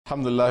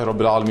Alhamdulillah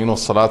Rabbil Alameen wa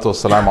salatu wa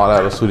salam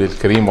ala Rasulil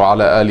Kareem wa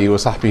ala alihi wa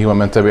sahbihi wa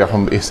man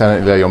tabi'ahum bi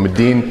ihsan ila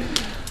yawmiddin.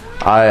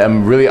 I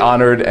am really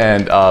honored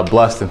and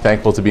blessed and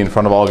thankful to be in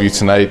front of all of you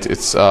tonight.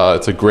 It's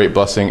a great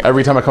blessing.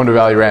 Every time I come to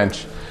Valley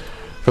Ranch,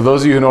 for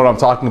those of you who know what I'm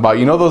talking about,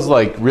 you know those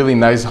like really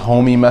nice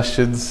homey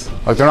masjids?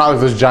 Like they're not like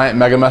those giant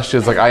mega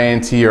masjids like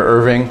INT or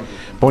Irving,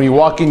 but when you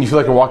walk in, you feel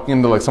like you're walking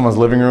into like someone's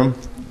living room.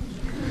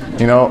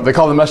 You know, they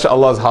call the masjid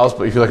Allah's house,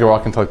 but you feel like you're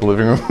walking to like the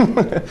living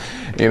room.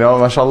 You know,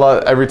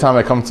 mashallah, every time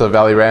I come to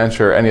Valley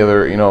Ranch or any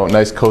other, you know,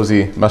 nice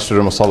cozy masjid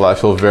or musalla, I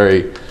feel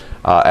very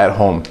at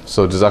home.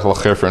 So jazakallah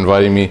khair for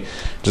inviting me.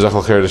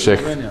 Jazakallah khair to Sheikh.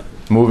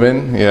 Move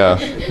in? Yeah,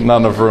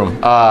 not enough room.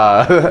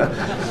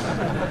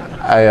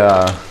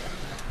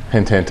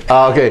 Hint, hint.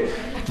 Okay,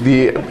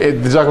 the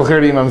jazakallah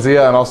khair to Imam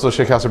Zia and also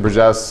Sheikh Hassan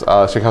Burjas.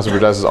 Sheikh Hassan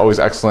Burjas is always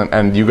excellent,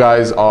 and you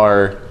guys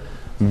are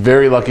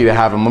very lucky to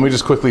have him. Let me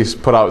just quickly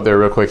put out there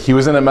real quick. He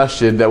was in a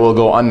masjid that will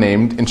go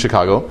unnamed in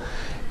Chicago,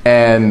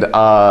 and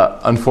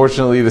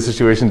unfortunately the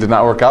situation did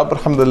not work out, but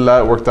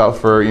alhamdulillah it worked out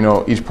for, you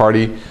know, each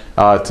party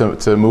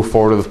to move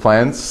forward with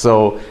plans.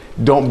 So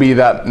don't be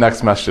that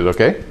next masjid,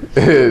 okay?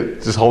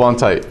 Just hold on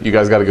tight. You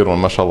guys got a good one,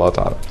 mashallah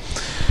ta'ala.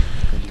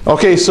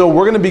 Okay, so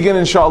we're going to begin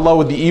inshallah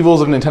with the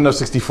evils of Nintendo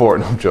 64.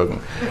 No, I'm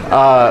joking.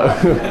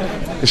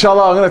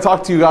 Inshallah, I'm going to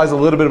talk to you guys a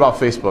little bit about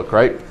Facebook,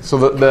 right? So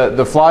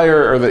the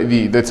flyer, or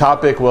the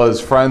topic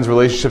was friends,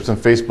 relationships, and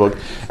Facebook.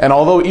 And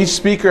although each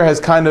speaker has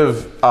kind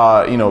of,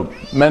 you know,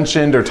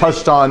 mentioned or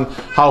touched on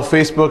how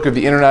Facebook or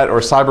the internet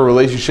or cyber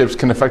relationships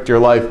can affect your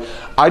life,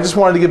 I just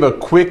wanted to give a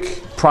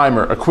quick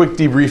primer, a quick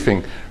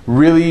debriefing,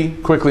 really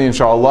quickly,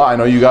 inshallah. I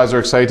know you guys are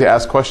excited to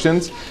ask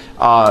questions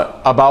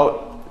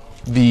about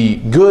the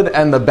good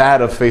and the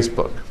bad of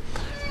Facebook.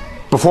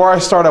 Before I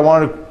start, I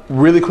wanted to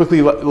really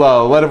quickly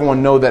let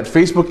everyone know that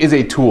Facebook is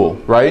a tool,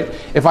 right?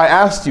 If I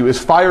asked you, is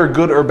fire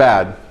good or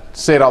bad?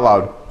 Say it out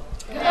loud.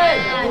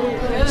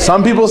 Good.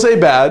 Some people say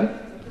bad.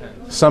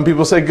 Some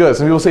people say good.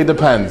 Some people say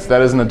depends.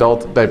 That is an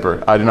adult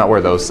diaper. I do not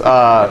wear those.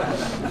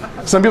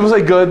 Some people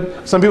say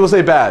good. Some people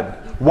say bad.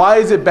 Why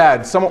is it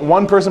bad?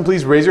 One person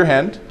please raise your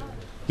hand.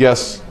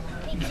 Yes.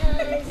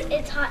 Because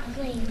it's hot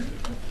flame.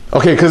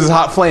 Okay, because it's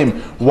hot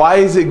flame. Why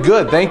is it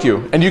good? Thank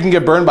you. And you can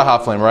get burned by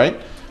hot flame,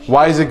 right?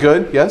 Why is it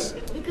good? Yes?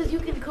 Because you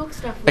can cook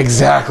stuff.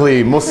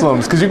 Exactly,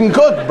 Muslims, because you can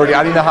cook,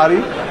 biryani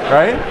nahari,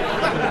 right?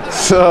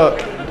 So,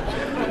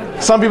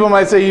 some people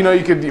might say, you know,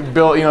 you could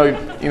build, you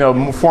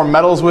know, form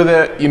metals with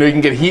it. You know, you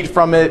can get heat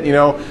from it. You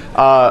know,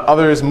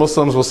 others,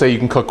 Muslims, will say you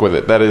can cook with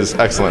it. That is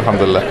excellent,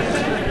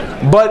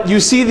 alhamdulillah. But you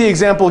see the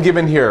example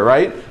given here,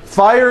 right?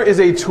 Fire is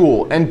a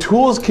tool, and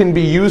tools can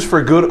be used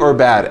for good or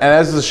bad. And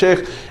as the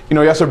Sheikh, you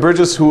know, Yasser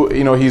Burgess, who,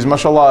 you know, he's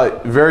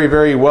mashallah very,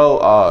 very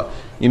well,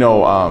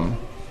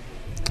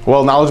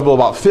 well knowledgeable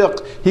about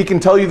fiqh, he can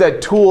tell you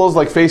that tools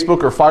like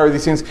Facebook or fire,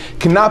 these things,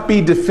 cannot be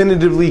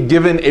definitively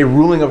given a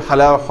ruling of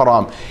halal or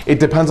haram. It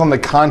depends on the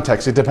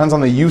context, it depends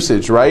on the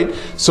usage, right?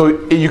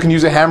 So you can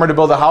use a hammer to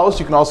build a house,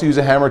 you can also use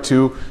a hammer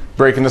to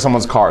break into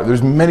someone's car.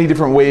 There's many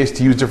different ways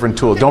to use different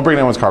tools. Don't break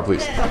anyone's car,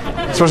 please.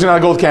 Especially not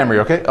a gold Camry,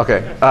 okay?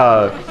 Okay.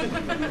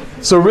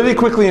 So really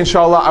quickly,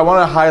 inshallah, I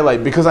want to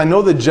highlight, because I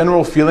know the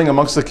general feeling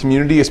amongst the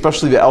community,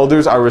 especially the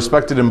elders, our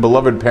respected and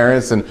beloved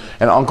parents and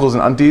uncles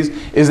and aunties,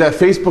 is that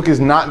Facebook is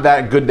not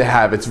that good to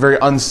have. It's very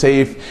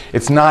unsafe.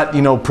 It's not,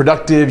 you know,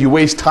 productive. You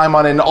waste time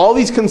on it. And all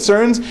these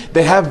concerns,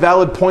 they have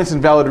valid points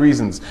and valid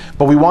reasons.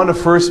 But we want to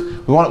first,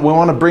 we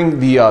want to bring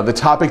the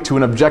topic to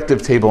an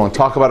objective table and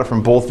talk about it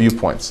from both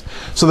viewpoints.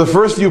 So the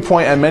first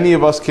viewpoint, and many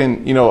of us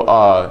can, you know,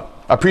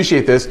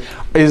 appreciate this,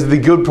 is the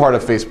good part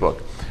of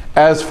Facebook.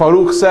 As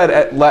Farouk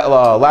said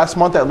last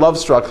month at Love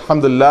Struck,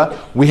 alhamdulillah,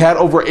 we had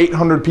over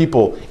 800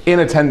 people in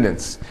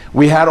attendance.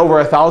 We had over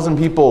 1,000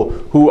 people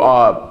who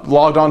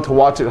logged on to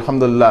watch it,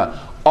 alhamdulillah.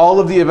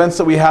 All of the events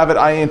that we have at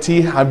INT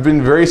have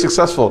been very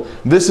successful.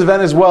 This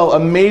event as well, a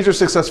major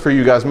success for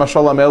you guys.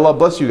 MashaAllah, may Allah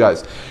bless you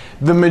guys.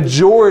 The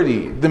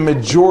majority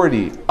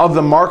of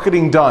the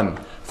marketing done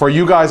for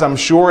you guys, I'm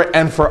sure,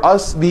 and for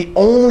us, the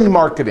only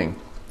marketing,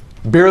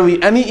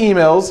 barely any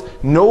emails,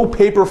 no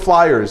paper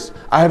flyers.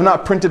 I have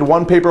not printed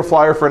one paper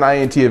flyer for an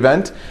INT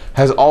event.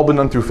 Has all been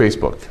done through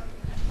Facebook.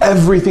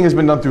 Everything has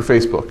been done through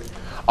Facebook.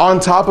 On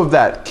top of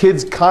that,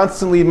 kids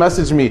constantly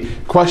message me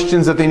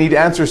questions that they need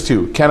answers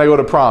to. Can I go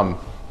to prom?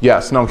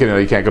 Yes. No, I'm kidding. No,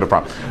 you can't go to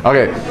prom.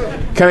 Okay.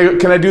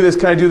 Can I do this?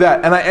 Can I do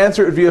that? And I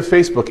answer it via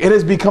Facebook. It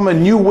has become a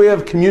new way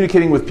of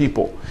communicating with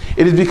people.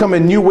 It has become a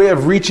new way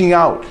of reaching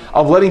out,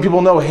 of letting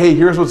people know, hey,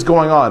 here's what's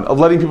going on, of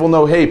letting people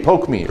know, hey,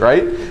 poke me,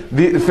 right?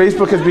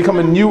 Facebook has become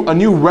a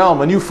new realm,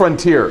 a new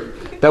frontier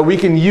that we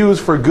can use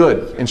for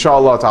good,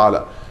 inshallah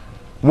ta'ala.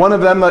 One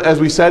of them,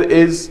 as we said,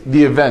 is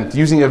the event,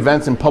 using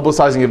events and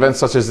publicizing events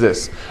such as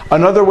this.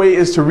 Another way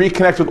is to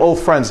reconnect with old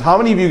friends. How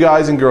many of you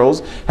guys and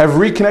girls have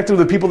reconnected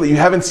with the people that you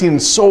haven't seen in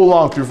so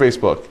long through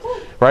Facebook?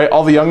 Right?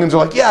 All the youngins are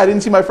like, yeah, I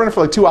didn't see my friend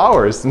for like 2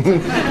 hours. And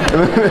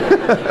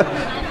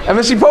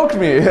then she poked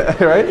me,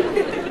 right?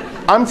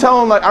 I'm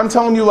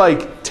telling you,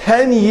 like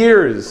 10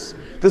 years.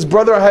 This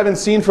brother I haven't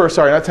seen for,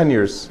 sorry, not 10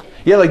 years.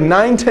 Yeah, like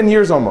 9, 10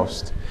 years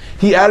almost.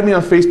 He added me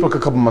on Facebook a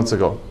couple months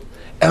ago.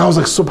 And I was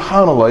like,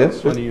 subhanAllah,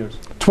 yes? 20 years.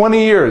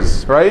 20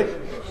 years, right?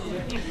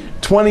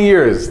 20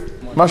 years.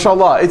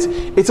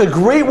 MashaAllah. It's a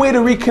great way to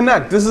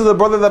reconnect. This is a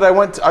brother that I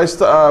went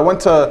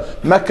to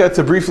Mecca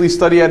to briefly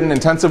study at an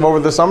intensive over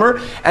the summer,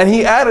 and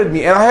he added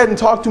me, and I hadn't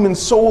talked to him in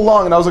so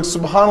long, and I was like,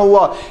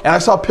 subhanAllah. And I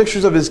saw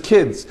pictures of his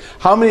kids.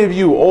 How many of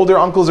you, older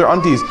uncles or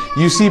aunties,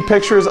 you see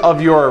pictures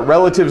of your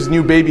relatives'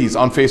 new babies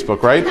on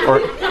Facebook, right? Or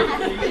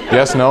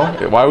yes, no?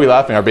 Why are we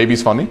laughing? Are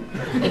babies funny?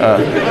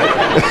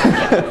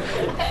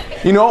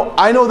 You know,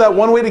 I know that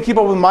one way to keep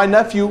up with my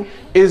nephew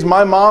is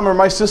my mom or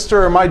my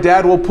sister or my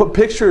dad will put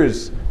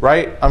pictures,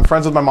 right? I'm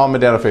friends with my mom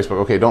and dad on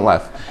Facebook. Okay, don't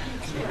laugh.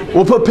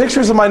 We'll put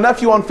pictures of my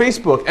nephew on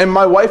Facebook, and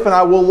my wife and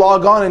I will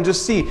log on and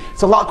just see.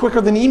 It's a lot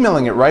quicker than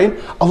emailing it, right?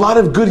 A lot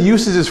of good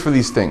usages for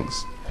these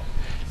things.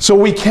 So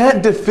we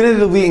can't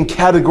definitively and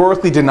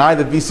categorically deny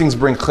that these things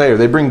bring khair,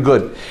 they bring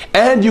good.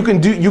 And you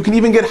can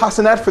even get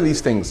hasanat for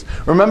these things.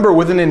 Remember,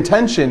 with an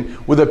intention,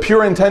 with a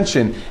pure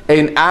intention,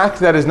 an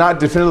act that is not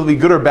definitively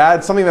good or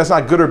bad, something that's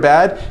not good or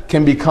bad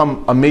can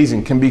become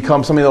amazing, can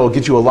become something that will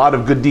get you a lot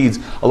of good deeds,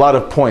 a lot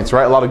of points,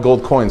 right? A lot of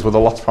gold coins with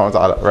Allah subhanahu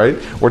wa ta'ala,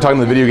 right? We're talking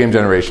the video game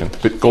generation,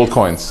 gold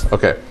coins,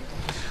 okay.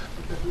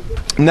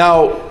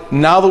 Now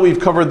that we've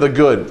covered the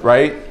good,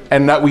 right?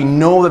 And that we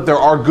know that there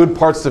are good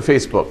parts to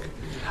Facebook,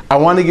 I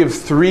want to give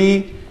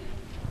 3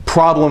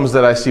 problems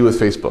that I see with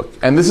Facebook.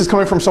 And this is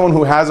coming from someone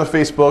who has a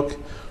Facebook,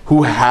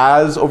 who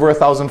has over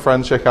 1,000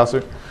 friends, Sheikh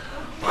Yasser,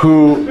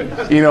 who,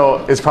 you know,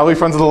 is probably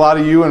friends with a lot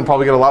of you and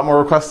probably get a lot more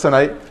requests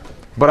tonight.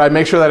 But I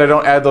make sure that I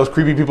don't add those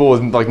creepy people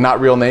with like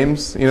not real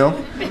names, you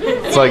know?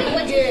 It's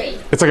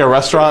like a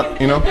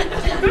restaurant, you know?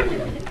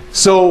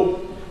 So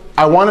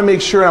I want to make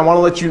sure and I want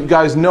to let you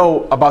guys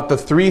know about the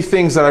 3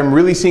 things that I'm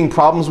really seeing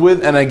problems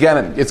with. And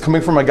again, it's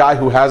coming from a guy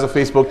who has a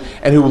Facebook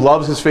and who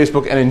loves his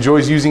Facebook and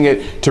enjoys using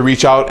it to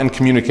reach out and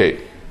communicate.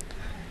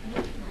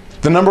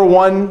 The number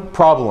 1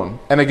 problem,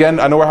 and again,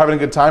 I know we're having a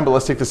good time, but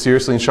let's take this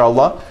seriously,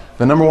 inshallah.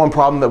 The number 1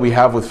 problem that we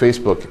have with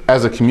Facebook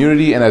as a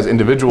community and as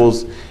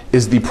individuals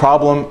is the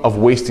problem of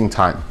wasting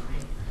time.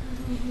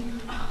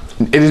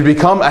 It has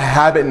become a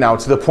habit now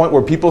to the point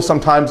where people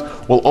sometimes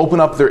will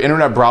open up their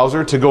internet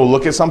browser to go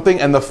look at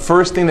something, and the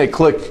first thing they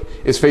click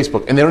is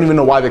Facebook, and they don't even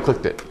know why they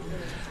clicked it.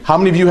 How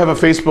many of you have a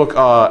Facebook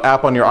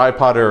app on your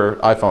iPod or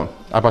iPhone?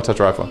 iPod Touch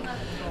or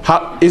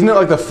iPhone? Isn't it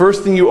like the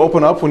first thing you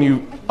open up when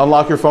you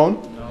unlock your phone?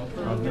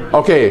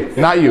 Okay,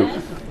 not you.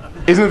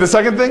 Isn't it the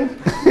second thing?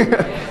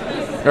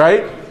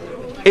 Right?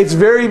 It's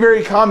very,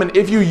 very common.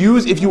 If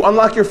you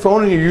unlock your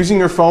phone and you're using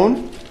your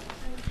phone,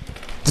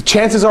 the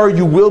chances are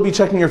you will be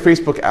checking your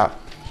Facebook app.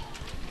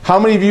 How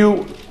many of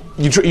you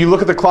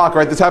look at the clock,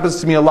 right? This happens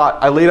to me a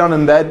lot. I lay down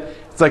in bed,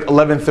 it's like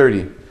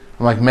 11:30.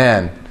 I'm like,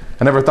 man,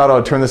 I never thought I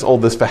would turn this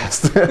old this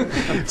fast.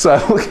 So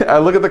I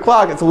look at the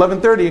clock, it's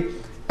 11:30,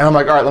 and I'm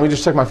like, all right, let me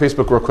just check my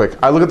Facebook real quick.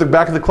 I look at the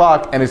back of the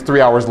clock, and it's 3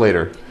 hours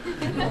later.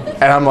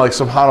 And I'm like,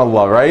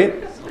 subhanAllah,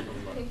 right?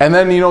 And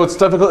then, you know, it's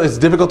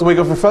difficult to wake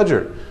up for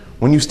Fajr.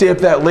 When you stay up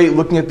that late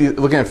looking at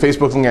Facebook,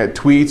 looking at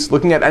tweets,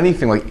 looking at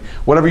anything, like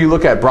whatever you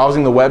look at,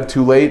 browsing the web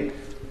too late,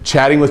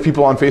 chatting with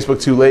people on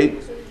Facebook too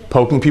late,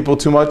 poking people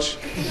too much,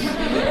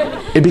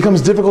 it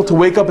becomes difficult to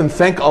wake up and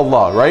thank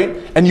Allah, right?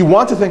 And you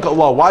want to thank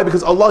Allah. Why?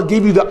 Because Allah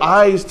gave you the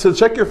eyes to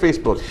check your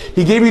Facebook.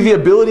 He gave you the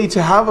ability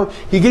to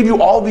He gave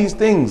you all these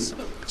things.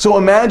 So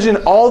imagine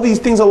all these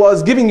things Allah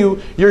is giving you,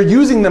 you're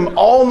using them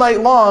all night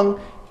long,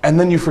 and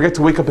then you forget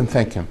to wake up and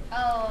thank Him.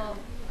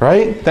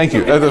 Right? Thank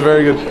you. That's a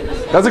very good.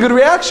 That's a good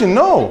reaction.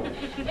 No,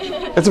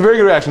 that's a very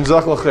good reaction.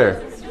 Jazakallah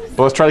khair.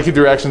 But let's try to keep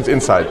the reactions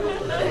inside.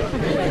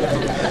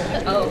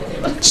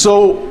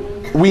 So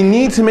we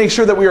need to make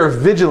sure that we are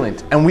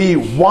vigilant and we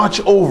watch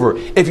over.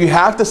 If you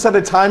have to set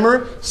a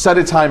timer,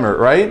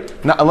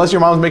 right? Not, unless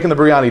your mom's making the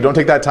biryani, don't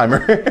take that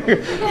timer,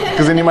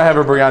 because then you might have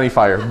a biryani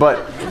fire.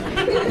 But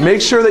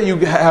make sure that you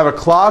have a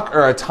clock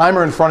or a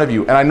timer in front of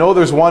you. And I know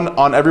there's one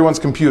on everyone's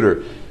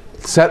computer.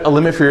 Set a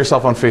limit for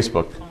yourself on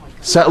Facebook.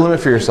 Set a limit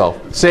for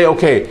yourself. Say,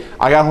 okay,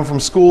 I got home from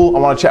school, I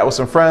want to chat with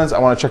some friends, I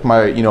want to check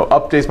my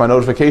updates, my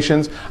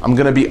notifications. I'm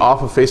going to be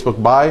off of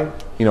Facebook by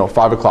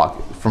 5 o'clock,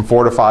 from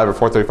 4 to 5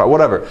 or 4:35,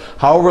 whatever.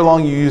 However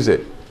long you use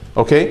it.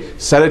 Okay?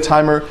 Set a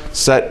timer,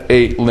 set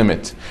a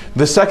limit.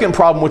 The second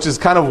problem, which is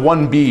kind of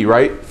 1B,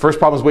 right? First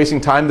problem is wasting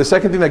time. The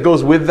second thing that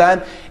goes with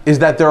that is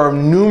that there are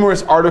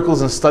numerous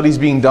articles and studies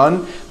being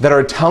done that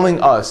are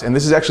telling us, and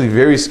this is actually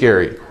very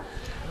scary,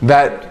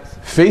 that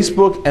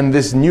Facebook and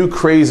this new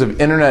craze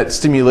of internet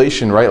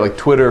stimulation, right, like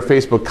Twitter,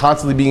 Facebook,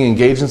 constantly being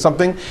engaged in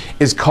something,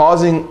 is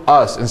causing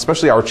us, and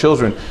especially our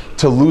children,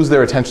 to lose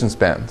their attention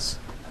spans.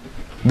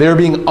 They're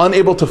being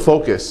unable to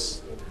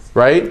focus,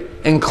 right?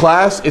 In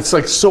class, it's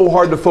like so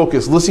hard to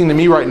focus. Listening to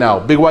me right now,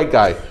 big white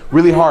guy,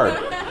 really hard,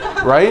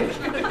 right?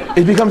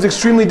 It becomes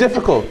extremely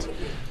difficult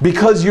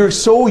because you're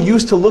so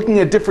used to looking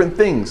at different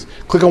things.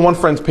 Click on one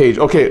friend's page,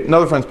 okay,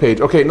 another friend's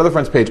page, okay, another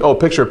friend's page, oh,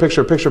 picture,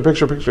 picture, picture,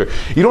 picture, picture.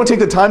 You don't take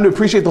the time to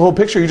appreciate the whole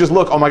picture, you just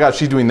look, oh my God,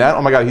 she's doing that,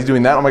 oh my God, he's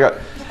doing that, oh my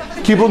God.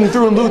 Keep looking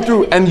through and look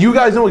through, and you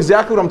guys know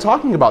exactly what I'm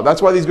talking about.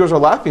 That's why these girls are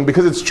laughing,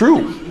 because it's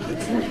true.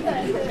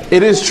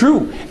 It is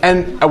true.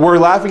 And we're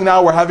laughing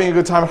now, we're having a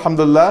good time,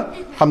 alhamdulillah.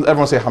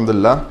 Everyone say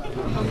alhamdulillah.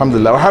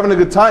 Alhamdulillah. We're having a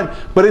good time.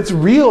 But it's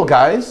real,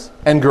 guys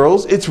and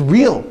girls, it's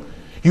real.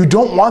 You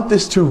don't want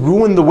this to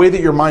ruin the way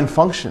that your mind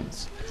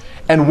functions.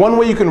 And one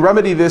way you can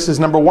remedy this is,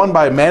 number one,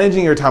 by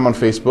managing your time on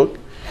Facebook.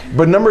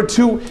 But number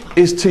two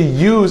is to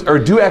use or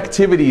do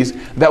activities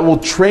that will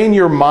train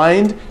your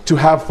mind to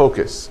have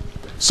focus.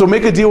 So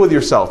make a deal with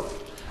yourself.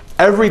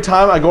 Every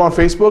time I go on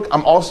Facebook,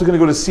 I'm also going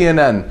to go to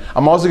CNN.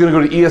 I'm also going to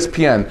go to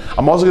ESPN.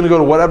 I'm also going to go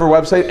to whatever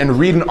website and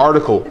read an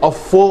article, a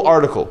full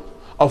article,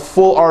 a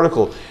full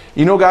article.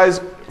 You know,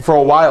 guys, for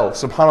a while,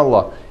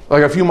 subhanAllah,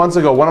 like a few months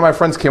ago, one of my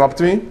friends came up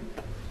to me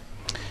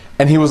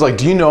and he was like,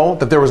 do you know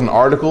that there was an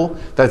article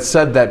that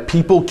said that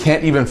people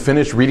can't even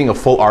finish reading a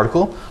full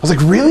article? I was like,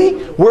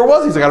 really? Where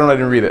was he? He's like, I don't know, I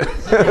didn't read it.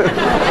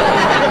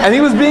 And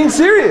he was being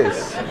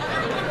serious.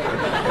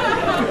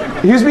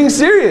 He was being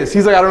serious.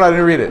 He's like, I don't know, I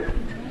didn't read it.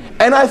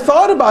 And I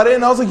thought about it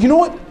and I was like, you know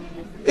what?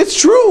 It's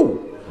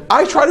true.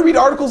 I try to read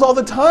articles all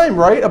the time,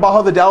 right? About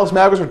how the Dallas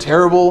Mavericks are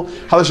terrible,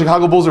 how the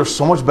Chicago Bulls are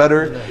so much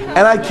better. And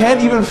I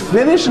can't even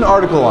finish an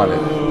article on it,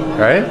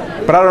 right?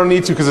 But I don't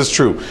need to because it's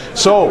true.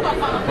 So,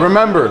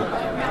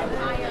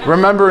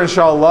 remember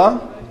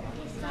inshallah,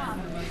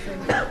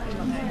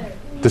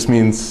 this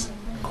means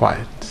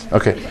quiet.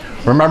 Okay.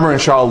 Remember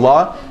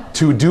inshallah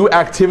to do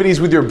activities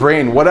with your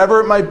brain,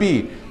 whatever it might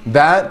be,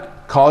 that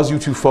cause you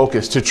to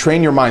focus, to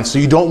train your mind so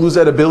you don't lose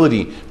that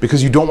ability,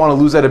 because you don't want to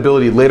lose that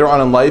ability. Later on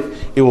in life,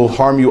 it will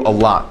harm you a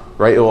lot,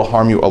 right? It will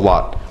harm you a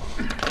lot.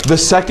 The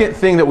second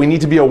thing that we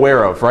need to be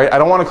aware of, right? I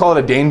don't want to call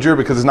it a danger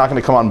because it's not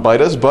going to come out and bite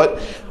us, but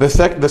the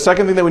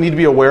second thing that we need to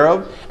be aware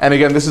of, and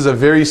again, this is a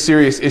very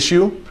serious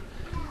issue,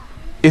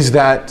 is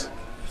that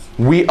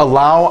we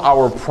allow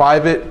our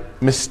private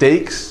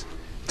mistakes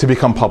to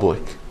become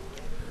public.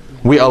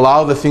 We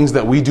allow the things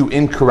that we do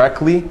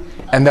incorrectly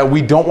and that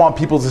we don't want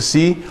people to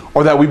see,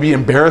 or that we'd be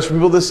embarrassed for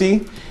people to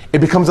see. It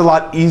becomes a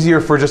lot easier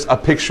for just a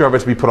picture of it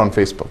to be put on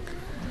Facebook.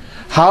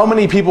 How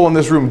many people in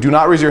this room, do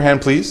not raise your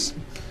hand please.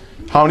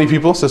 How many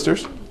people,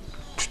 sisters?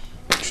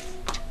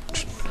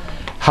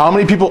 How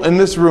many people in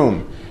this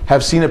room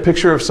have seen a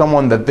picture of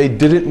someone that they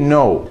didn't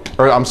know,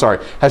 or I'm sorry,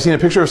 have seen a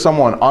picture of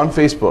someone on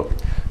Facebook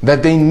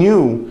that they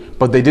knew,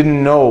 but they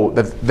didn't know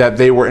that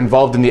they were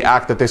involved in the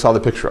act that they saw the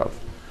picture of?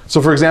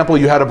 So for example,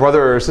 you had a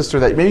brother or a sister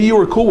that maybe you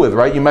were cool with,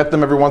 right? You met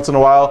them every once in a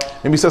while,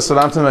 maybe you said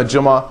salam to them at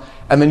Jummah,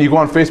 and then you go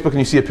on Facebook and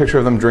you see a picture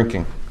of them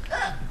drinking,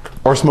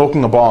 or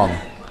smoking a bomb,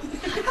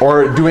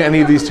 or doing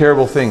any of these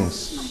terrible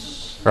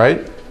things,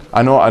 right?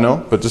 I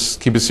know, but just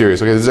keep it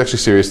serious, okay? This is actually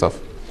serious stuff.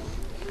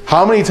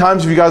 How many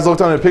times have you guys looked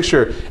on a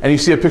picture and you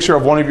see a picture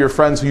of one of your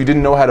friends who you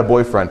didn't know had a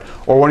boyfriend,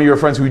 or one of your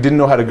friends who you didn't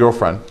know had a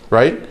girlfriend,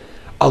 right?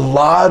 A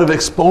lot of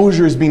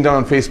exposure is being done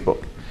on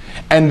Facebook.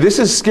 And this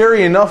is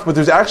scary enough, but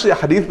there's actually a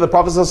hadith of the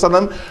Prophet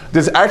ﷺ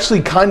that's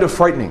actually kind of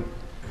frightening.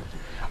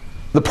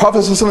 The Prophet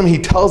ﷺ, he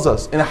tells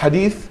us in a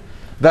hadith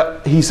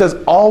that he says,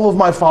 all of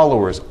my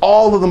followers,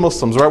 all of the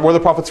Muslims, right? We're the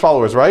Prophet's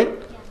followers, right?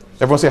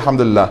 Everyone say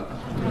alhamdulillah.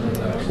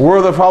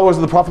 We're the followers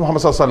of the Prophet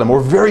Muhammad ﷺ. We're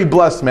very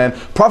blessed, man.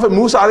 Prophet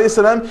Musa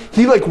ﷺ,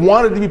 he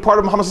wanted to be part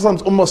of Muhammad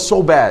ﷺ's ummah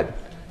so bad.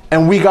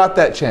 And we got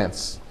that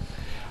chance.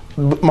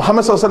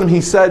 Muhammad ﷺ,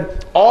 he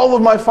said, all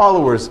of my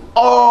followers,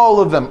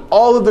 all of them,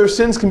 all of their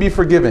sins can be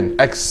forgiven,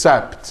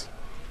 except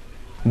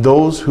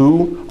those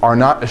who are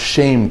not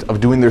ashamed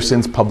of doing their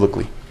sins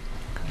publicly.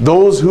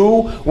 Those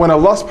who, when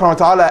Allah subhanahu wa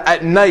ta'ala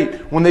at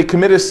night, when they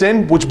commit a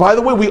sin, which by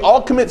the way, we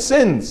all commit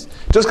sins.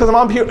 Just because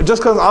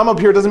I'm up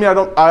here doesn't mean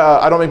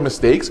I don't make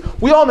mistakes.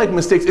 We all make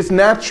mistakes, it's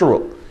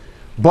natural.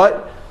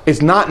 But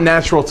it's not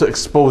natural to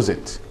expose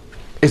it.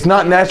 It's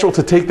not natural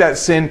to take that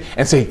sin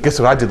and say, guess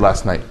what I did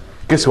last night?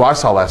 Guess who I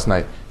saw last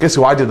night? Guess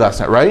who I did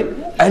last night, right?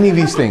 Any of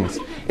these things.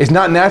 It's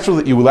not natural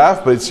that you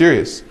laugh, but it's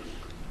serious.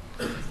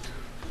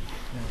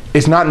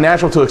 It's not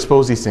natural to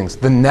expose these things.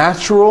 The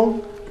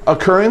natural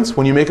occurrence,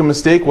 when you make a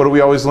mistake, what do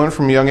we always learn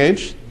from a young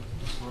age?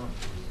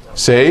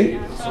 Say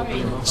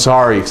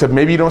sorry. Except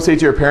maybe you don't say it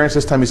to your parents,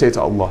 this time you say it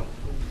to Allah.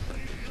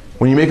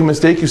 When you make a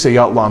mistake, you say,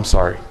 Ya Allah, I'm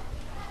sorry.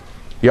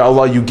 Ya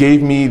Allah, you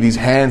gave me these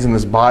hands and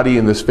this body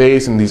and this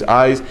face and these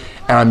eyes,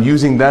 and I'm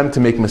using them to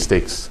make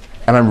mistakes.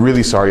 And I'm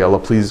really sorry, Allah,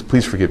 please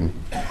forgive me.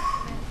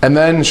 And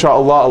then,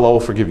 inshallah, Allah will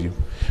forgive you.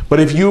 But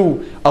if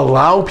you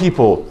allow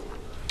people,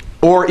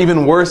 or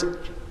even worse,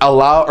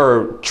 allow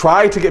or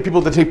try to get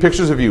people to take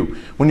pictures of you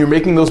when you're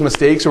making those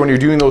mistakes or when you're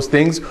doing those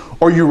things,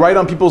 or you write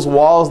on people's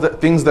walls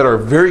things that are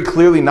very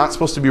clearly not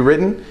supposed to be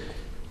written,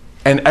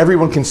 and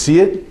everyone can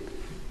see it,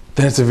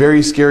 then it's a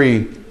very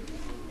scary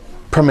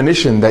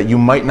premonition that you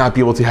might not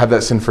be able to have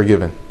that sin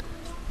forgiven.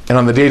 And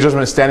on the day of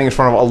judgment, standing in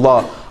front of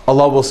Allah,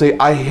 Allah will say,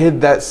 I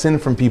hid that sin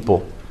from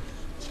people.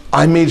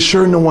 I made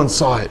sure no one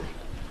saw it.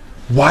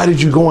 Why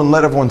did you go and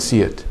let everyone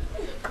see it?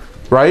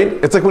 Right?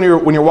 It's like when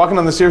you're walking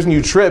down the stairs and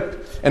you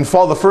trip and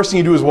fall, the first thing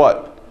you do is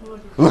what?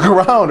 Look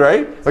around,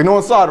 right? It's like no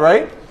one saw it,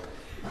 right?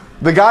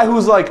 The guy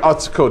who's like, oh,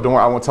 it's code, don't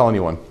worry, I won't tell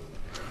anyone,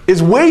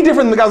 is way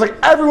different than the guy who's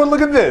like, everyone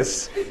look at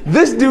this.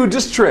 This dude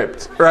just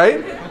tripped,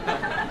 right?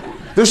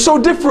 They're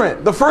so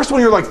different. The first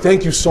one you're like,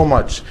 thank you so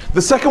much.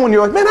 The second one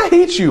you're like, man, I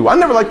hate you. I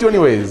never liked you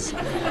anyways.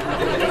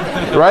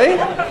 Right?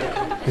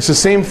 It's the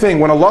same thing.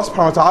 When Allah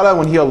subhanahu wa ta'ala,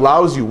 when He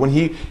allows you,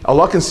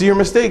 Allah can see your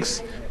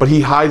mistakes, but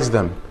He hides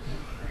them.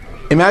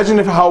 Imagine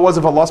how it was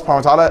if Allah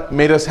subhanahu wa ta'ala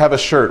made us have a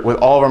shirt with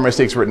all of our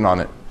mistakes written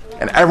on it.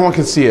 And everyone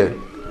can see it.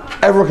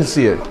 Everyone can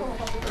see it.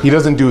 He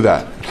doesn't do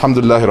that.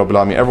 Alhamdulillah Rabbil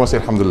Alameen. Everyone say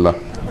Alhamdulillah.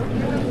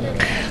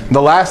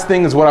 The last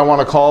thing is what I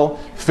want to call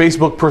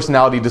Facebook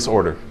personality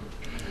disorder.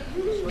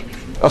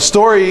 A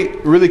story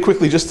really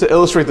quickly just to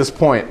illustrate this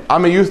point.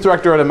 I'm a youth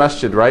director at a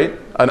masjid, right?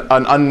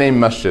 An unnamed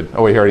masjid.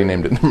 Oh wait, he already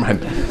named it. Never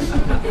mind.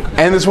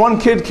 And this one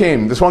kid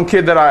came. This one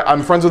kid that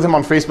I'm friends with him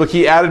on Facebook.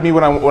 He added me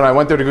when I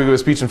went there to go give a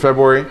speech in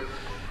February.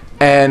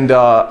 And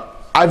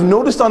I've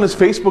noticed on his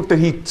Facebook that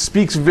he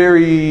speaks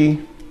very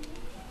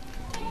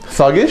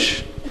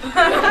thuggish.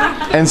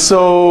 And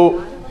so,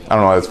 I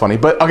don't know why that's funny,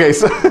 but okay,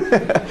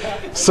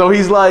 so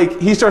he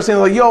starts saying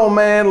like, yo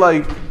man,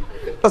 like,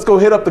 let's go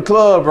hit up the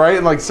club, right?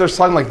 And like starts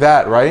talking like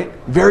that, right?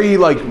 Very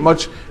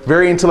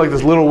into like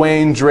this Lil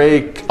Wayne,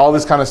 Drake, all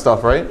this kind of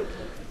stuff, right?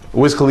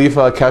 Wiz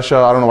Khalifa,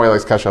 Kesha, I don't know why he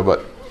likes Kesha,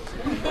 but.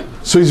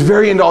 So he's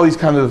very into all these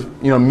kind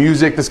of,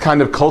 music, this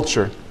kind of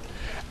culture.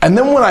 And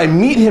then when I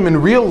meet him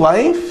in real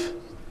life,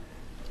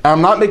 and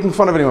I'm not making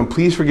fun of anyone,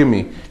 please forgive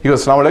me. He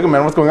goes, Assalamu alaikum,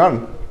 man, what's going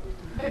on?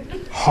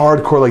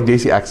 Hardcore like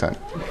Desi accent.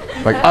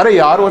 Like, Are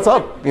yaar, what's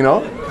up?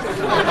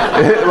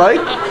 Like,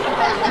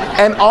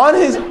 and on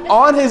his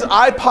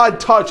iPod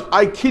Touch,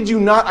 I kid you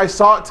not, I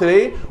saw it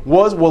today,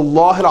 was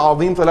Wallahi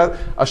al-Azim Talat,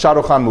 a Shah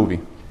Rukh Khan movie.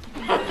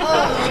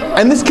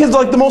 And this kid's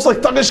like the most like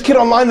thuggish kid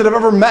online that I've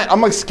ever met. I'm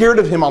like scared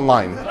of him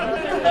online.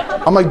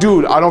 I'm like,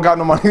 dude, I don't got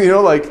no money,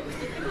 like,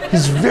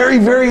 he's very,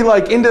 very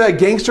like into that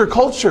gangster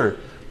culture.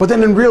 But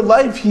then in real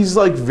life, he's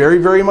like very,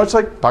 very much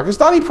like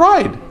Pakistani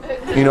pride,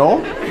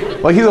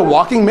 Like he's a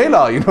walking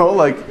mela,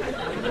 like.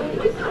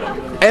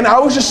 And I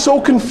was just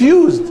so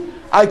confused.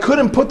 I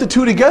couldn't put the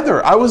two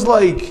together. I was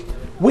like,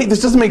 wait,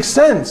 this doesn't make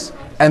sense.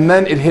 And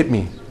then it hit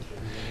me.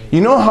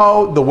 You know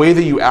how the way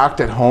that you act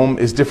at home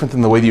is different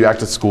than the way that you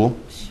act at school?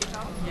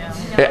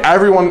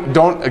 Everyone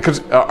don't,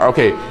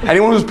 okay,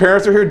 anyone whose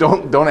parents are here,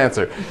 don't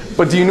answer.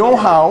 But do you know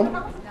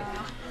how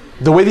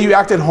the way that you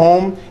act at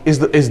home is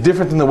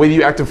different than the way that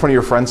you act in front of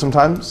your friends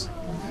sometimes?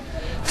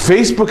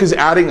 Facebook is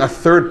adding a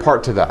third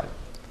part to that.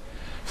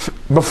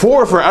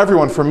 Before, for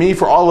everyone, for me,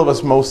 for all of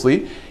us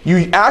mostly,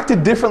 you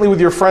acted differently with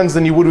your friends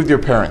than you would with your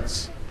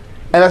parents.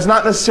 And that's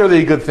not necessarily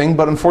a good thing,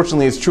 but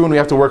unfortunately it's true and we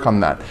have to work on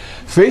that.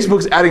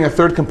 Facebook's adding a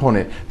third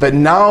component, that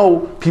now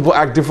people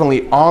act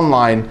differently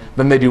online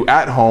than they do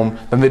at home,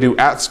 than they do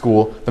at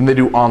school, than they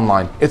do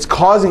online. It's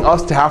causing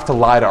us to have to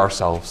lie to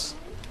ourselves.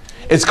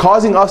 It's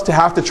causing us to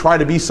have to try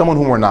to be someone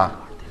who we're not.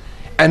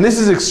 And this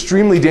is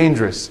extremely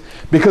dangerous,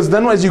 because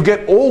then as you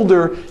get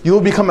older,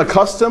 you'll become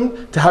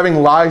accustomed to having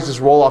lies just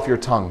roll off your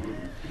tongue.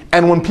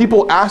 And when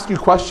people ask you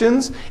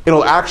questions,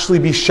 it'll actually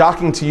be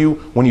shocking to you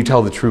when you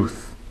tell the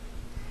truth.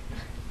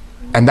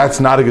 And that's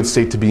not a good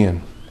state to be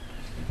in.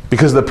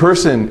 Because the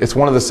person, it's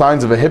one of the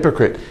signs of a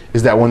hypocrite,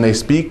 is that when they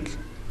speak,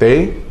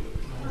 they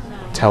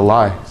tell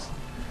lies.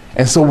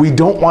 And so we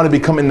don't want to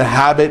become in the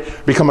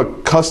habit, become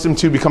accustomed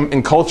to, become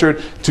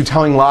encultured to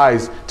telling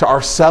lies to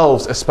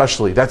ourselves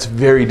especially. That's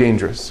very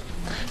dangerous.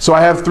 So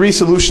I have 3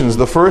 solutions.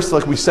 The first,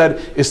 like we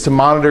said, is to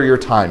monitor your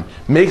time.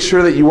 Make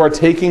sure that you are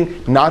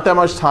taking not that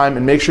much time,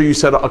 and make sure you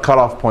set a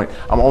cutoff point.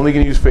 I'm only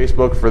going to use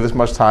Facebook for this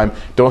much time.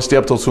 Don't stay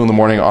up till 2 in the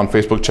morning on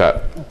Facebook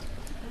chat.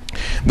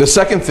 The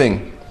second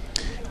thing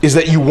is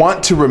that you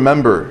want to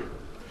remember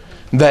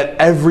that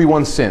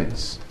everyone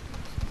sins.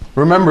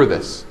 Remember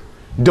this.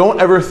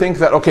 Don't ever think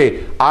that,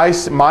 okay,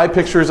 my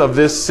pictures of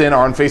this sin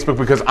are on Facebook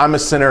because I'm a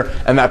sinner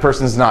and that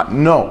person's not.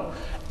 No.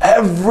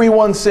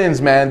 Everyone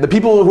sins, man. The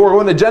people who are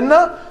going to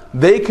Jannah,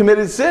 they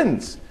committed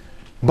sins.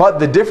 But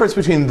the difference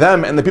between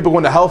them and the people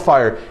going to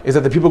hellfire is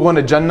that the people going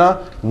to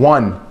Jannah,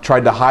 1,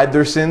 tried to hide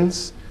their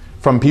sins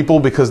from people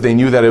because they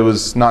knew that it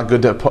was not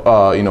good to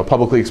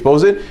publicly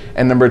expose it.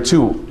 And number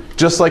 2,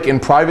 just like in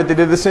private they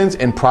did the sins,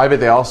 in private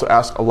they also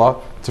asked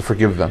Allah to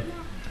forgive them.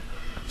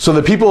 So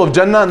the people of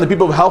Jannah and the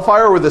people of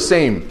hellfire were the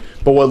same.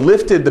 But what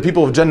lifted the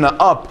people of Jannah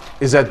up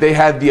is that they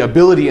had the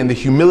ability and the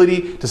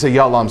humility to say,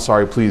 Ya Allah, I'm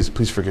sorry, please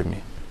forgive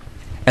me.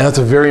 And that's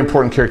a very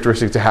important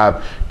characteristic to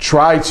have.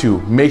 Try to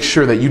make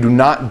sure that you do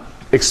not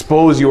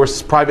expose your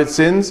private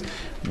sins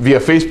via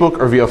Facebook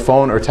or via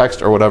phone or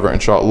text or whatever,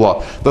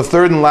 inshallah. The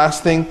third and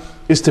last thing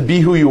is to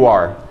be who you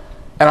are.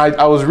 And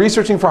I was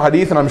researching for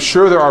hadith, and I'm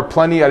sure there are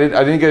plenty. I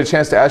didn't get a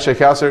chance to ask Shaykh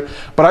Yasser,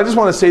 but I just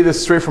want to say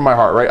this straight from my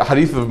heart, right? A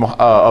hadith of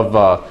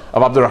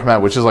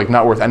AbdelRahman, which is like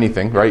not worth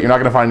anything, right? You're not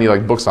going to find any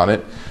like books on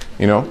it,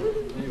 No,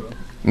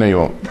 you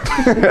won't.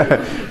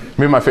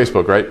 Maybe my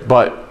Facebook, right?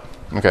 But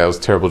okay, that was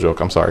a terrible joke.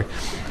 I'm sorry.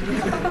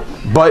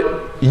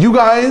 But you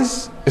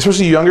guys,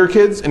 especially younger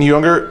kids and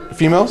younger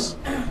females,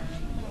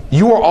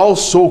 you are all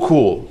so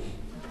cool.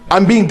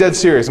 I'm being dead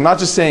serious. I'm not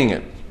just saying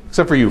it,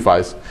 except for you,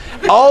 Faiz.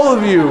 All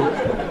of you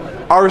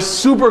are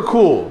super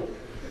cool.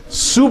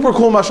 Super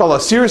cool, mashallah.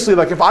 Seriously,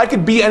 like if I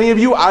could be any of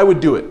you, I would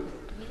do it.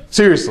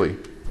 Seriously.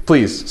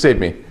 Please, save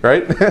me,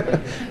 right?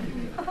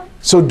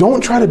 So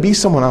don't try to be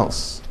someone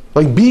else.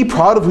 Like, be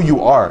proud of who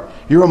you are.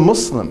 You're a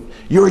Muslim.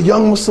 You're a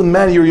young Muslim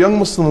man. You're a young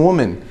Muslim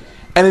woman.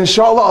 And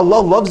inshallah, Allah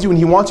loves you and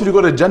He wants you to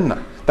go to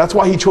Jannah. That's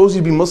why He chose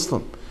you to be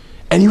Muslim.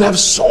 And you have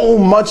so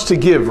much to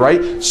give,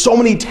 right? So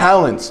many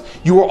talents.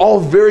 You are all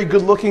very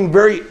good looking,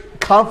 very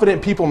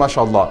confident people,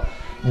 mashallah.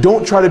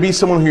 Don't try to be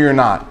someone who you're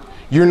not.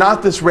 You're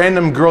not this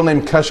random girl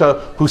named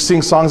Kesha who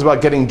sings songs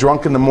about getting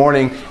drunk in the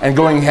morning and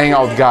going hang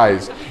out with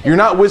guys. You're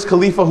not Wiz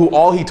Khalifa who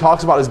all he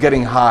talks about is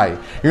getting high.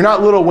 You're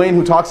not Lil Wayne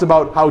who talks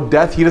about how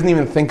death, he doesn't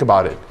even think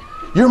about it.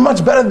 You're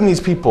much better than these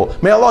people.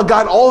 May Allah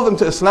guide all of them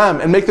to Islam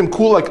and make them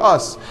cool like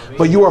us.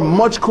 But you are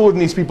much cooler than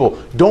these people.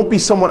 Don't be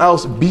someone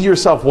else, be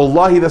yourself.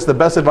 Wallahi, that's the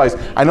best advice.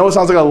 I know it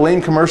sounds like a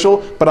lame commercial,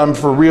 but I'm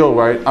for real,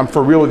 right? I'm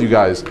for real with you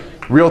guys.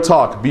 Real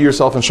talk, be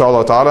yourself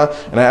inshallah ta'ala.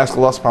 And I ask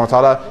Allah subhanahu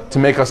wa ta'ala to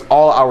make us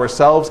all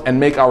ourselves and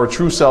make our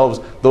true selves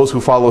those who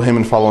follow Him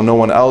and follow no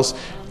one else,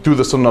 through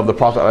the sunnah of the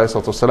Prophet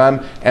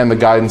ﷺ and the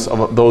guidance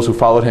of those who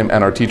followed him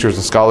and our teachers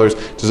and scholars.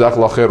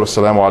 Jazakallah khair.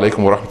 Wassalamu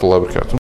alaikum wa rahmatullahi wa barakatuh.